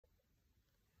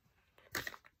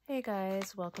Hey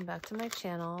guys, welcome back to my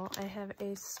channel. I have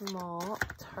a small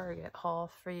Target haul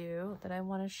for you that I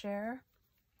want to share.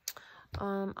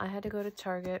 I had to go to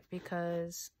Target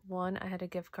because 1, I had a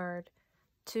gift card,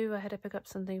 2, I had to pick up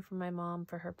something for my mom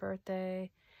for her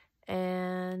birthday,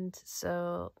 and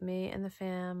so me and the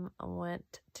fam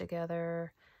went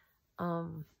together.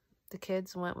 The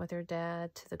kids went with their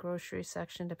dad to the grocery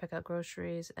section to pick out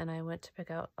groceries, and I went to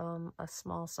pick out a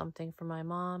small something for my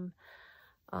mom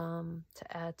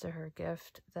to add to her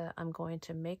gift that I'm going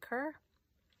to make her.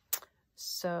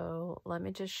 So let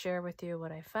me just share with you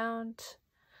what I found.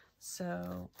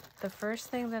 So the first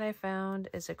thing that I found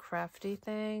is a crafty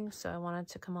thing, so I wanted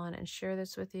to come on and share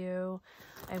this with you.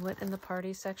 I went in the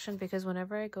party section because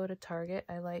whenever I go to Target,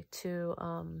 I like to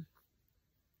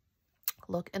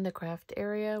look in the craft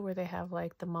area where they have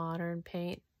like the modern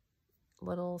paint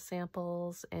little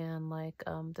samples and like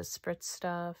the spritz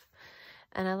stuff.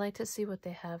 And I like to see what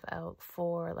they have out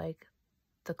for like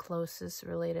the closest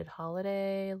related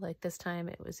holiday. Like this time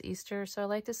it was Easter. So I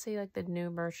like to see like the new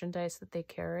merchandise that they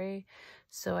carry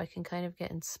so I can kind of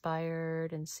get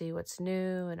inspired and see what's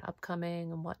new and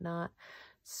upcoming and whatnot.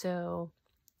 So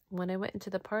when I went into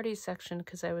the party section,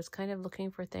 because I was kind of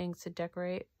looking for things to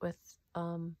decorate with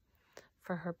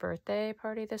for her birthday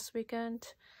party this weekend,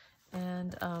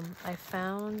 and I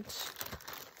found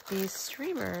these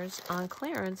streamers on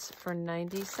clearance for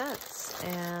 90 cents,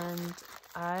 and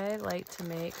I like to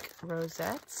make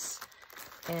rosettes,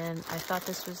 and I thought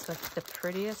this was like the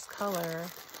prettiest color,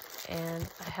 and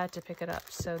I had to pick it up.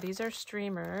 So these are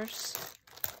streamers.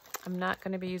 I'm not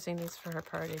going to be using these for her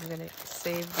party. I'm going to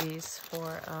save these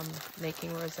for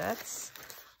making rosettes.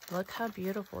 Look how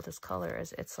beautiful this color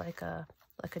is. It's like a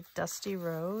dusty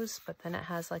rose, but then it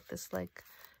has like this like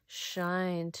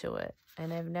shine to it,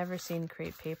 and I've never seen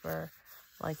crepe paper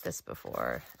like this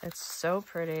before. It's so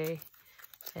pretty,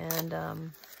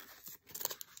 and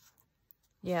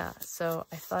yeah, so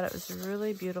I thought it was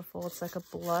really beautiful. It's like a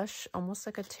blush, almost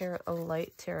like a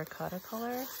light terracotta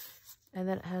color, and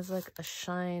then it has like a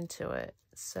shine to it.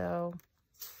 So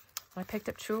I picked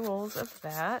up 2 rolls of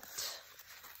that,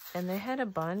 and they had a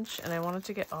bunch, and I wanted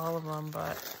to get all of them,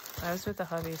 but I was with the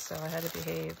hubby, so I had to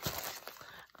behave.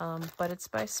 But it's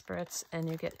by Spritz, and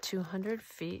you get 200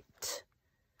 feet.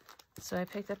 So I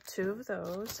picked up 2 of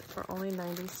those for only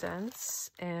 90 cents,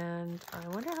 and I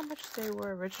wonder how much they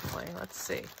were originally. Let's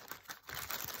see.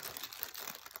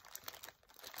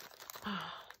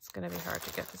 It's going to be hard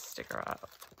to get the sticker out.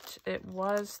 It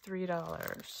was $3.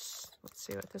 Let's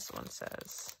see what this one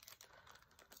says.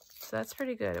 So that's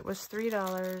pretty good. It was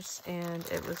 $3, and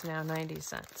it was now 90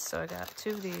 cents. So I got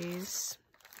 2 of these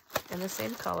in the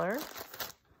same color.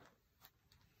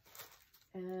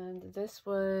 And this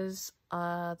was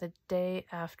the day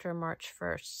after March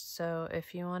 1st. So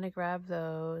if you want to grab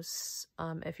those,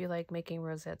 if you like making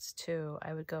rosettes too,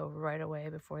 I would go right away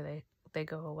before they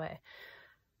go away.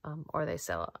 Or they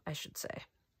sell, I should say.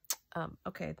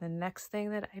 Okay, the next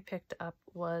thing that I picked up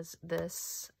was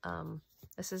this.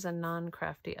 This is a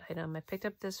non-crafty item. I picked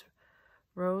up this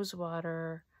rose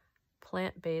water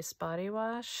plant-based body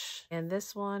wash. And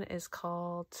this one is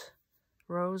called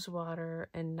Rose Water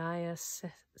and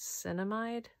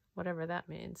Niacinamide, whatever that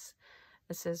means.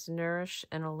 It says Nourish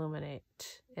and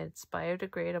Illuminate. It's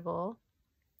biodegradable,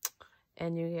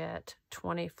 and you get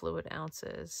 20 fluid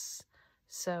ounces.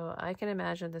 So I can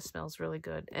imagine this smells really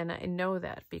good, and I know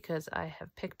that because I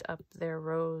have picked up their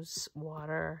Rose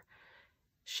Water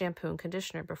shampoo and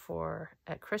conditioner before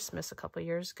at Christmas a couple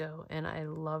years ago, and I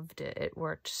loved it. It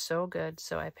worked so good,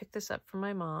 so I picked this up for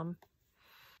my mom.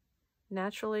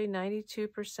 Naturally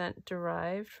 92%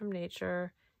 derived from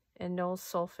nature, and no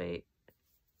sulfates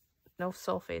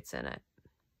in it.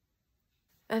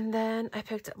 And then I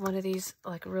picked up one of these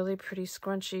like really pretty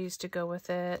scrunchies to go with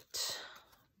it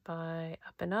by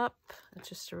Up and Up. It's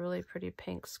just a really pretty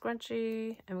pink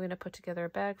scrunchie. I'm going to put together a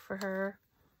bag for her,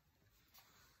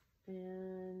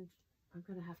 and I'm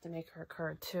going to have to make her a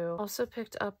card too. Also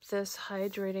picked up this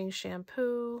hydrating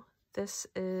shampoo.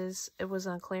 It was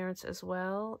on clearance as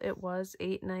well. It was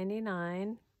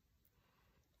 $8.99,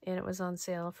 and it was on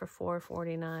sale for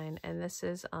 $4.49. And this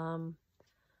is it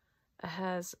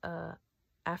has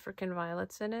African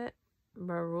violets in it,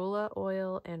 marula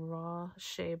oil, and raw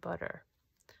shea butter.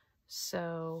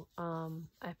 So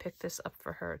I picked this up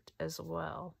for her as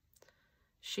well.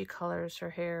 She colors her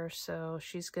hair, so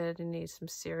she's going to need some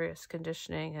serious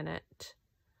conditioning in it.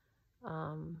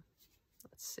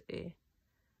 Let's see.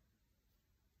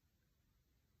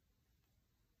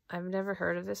 I've never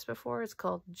heard of this before. It's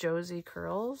called Josie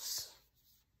Curls.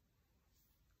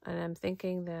 And I'm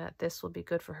thinking that this will be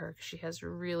good for her because she has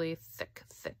really thick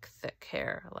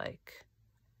hair. Like,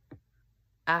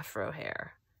 afro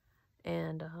hair.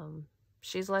 And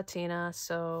she's Latina,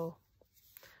 so,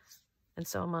 and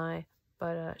so am I,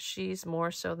 but she's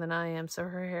more so than I am, so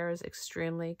her hair is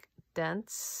extremely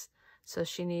dense, so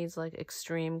she needs like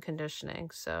extreme conditioning.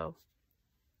 So,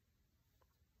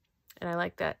 and I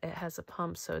like that it has a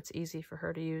pump, so it's easy for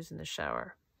her to use in the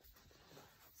shower.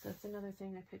 So that's another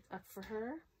thing I picked up for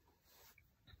her.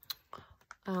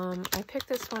 I picked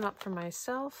this one up for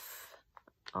myself,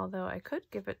 although I could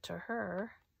give it to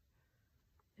her.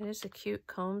 It is a cute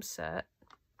comb set,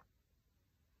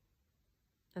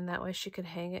 and that way she could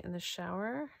hang it in the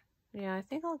shower. Yeah, I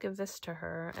think I'll give this to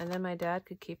her, and then my dad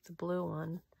could keep the blue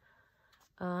one.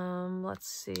 Let's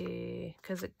see,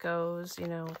 because it goes, you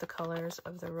know, with the colors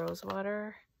of the rose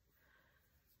water.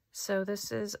 So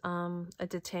this is a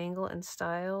Detangle and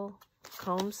Style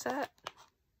comb set,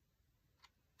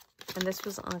 and this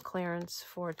was on clearance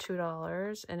for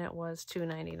 $2, and it was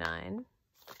 $2.99.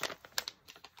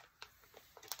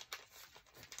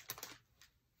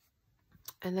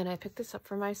 And then I picked this up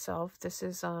for myself. This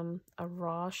is a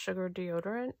raw sugar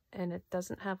deodorant, and it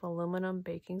doesn't have aluminum,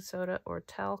 baking soda, or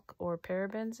talc, or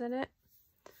parabens in it.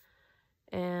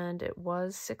 And it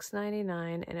was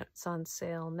 $6.99, and it's on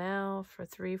sale now for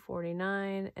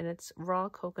 $3.49, and it's raw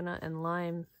coconut and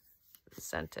lime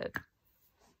scented.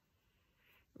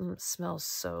 It smells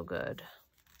so good.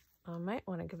 I might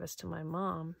want to give this to my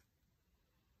mom.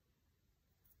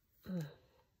 It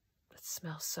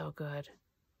smells so good.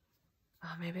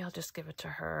 Maybe I'll just give it to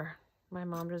her. My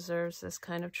mom deserves this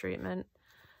kind of treatment.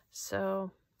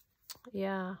 So,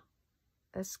 yeah,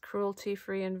 it's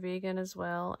cruelty-free and vegan as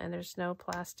well, and there's no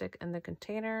plastic in the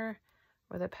container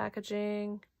or the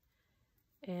packaging,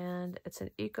 and it's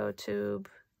an eco tube.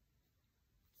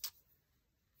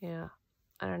 Yeah,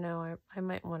 I don't know. I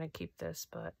might want to keep this,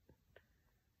 but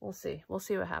we'll see. We'll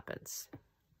see what happens.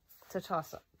 It's a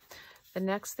toss-up. The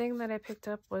next thing that I picked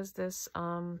up was this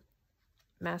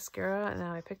mascara, and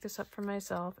now I picked this up for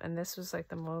myself, and this was like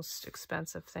the most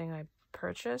expensive thing I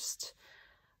purchased.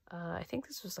 I think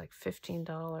this was like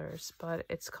 $15, but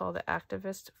it's called the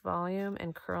Activist Volume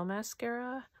and Curl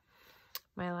Mascara.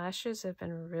 My lashes have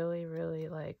been really, really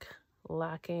like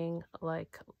lacking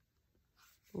like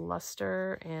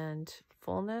luster and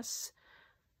fullness,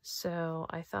 so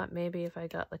I thought maybe if I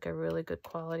got like a really good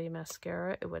quality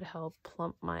mascara, it would help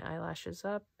plump my eyelashes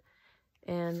up.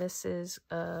 And this is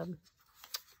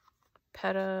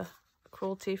PETA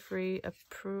cruelty-free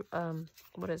approved,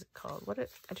 what is it called?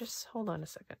 Hold on a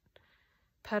second.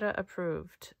 PETA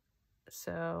approved.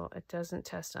 So it doesn't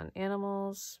test on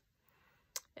animals.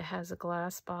 It has a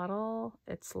glass bottle.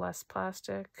 It's less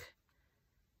plastic.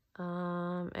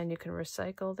 And you can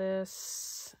recycle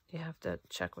this. You have to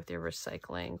check with your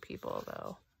recycling people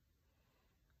though.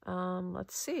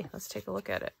 Let's see. Let's take a look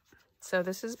at it. So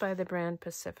this is by the brand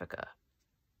Pacifica.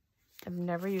 I've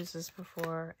never used this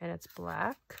before, and it's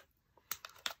black.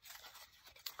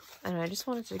 And I just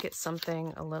wanted to get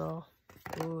something a little,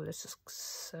 ooh, this is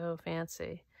so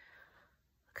fancy.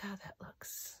 Look how that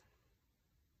looks.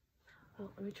 Oh,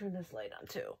 let me turn this light on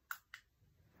too.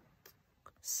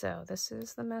 So this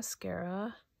is the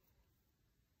mascara.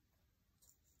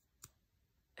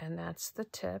 And that's the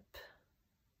tip.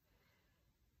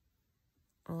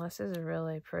 Well, this is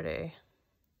really pretty.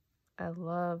 I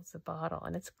love the bottle,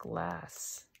 and it's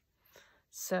glass.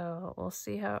 So we'll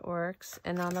see how it works.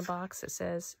 And on the box it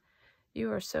says,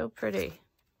 "You are so pretty."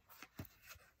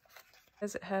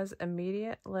 Because it has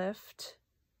immediate volume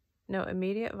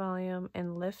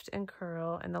and lift and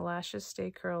curl, and the lashes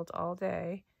stay curled all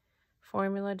day.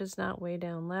 Formula does not weigh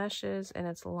down lashes, and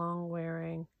it's long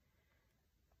wearing.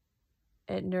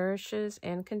 It nourishes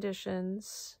and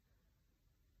conditions,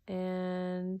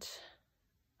 and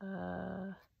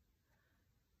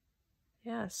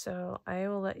yeah, so I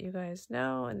will let you guys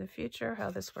know in the future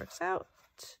how this works out.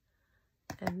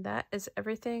 And that is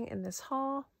everything in this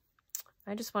haul.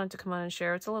 I just wanted to come on and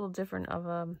share. It's a little different of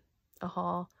a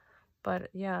haul, but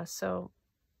yeah, so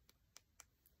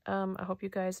I hope you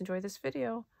guys enjoy this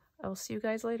video. I will see you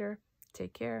guys later.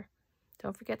 Take care.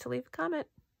 Don't forget to leave a comment.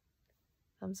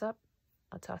 Thumbs up.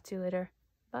 I'll talk to you later.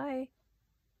 Bye.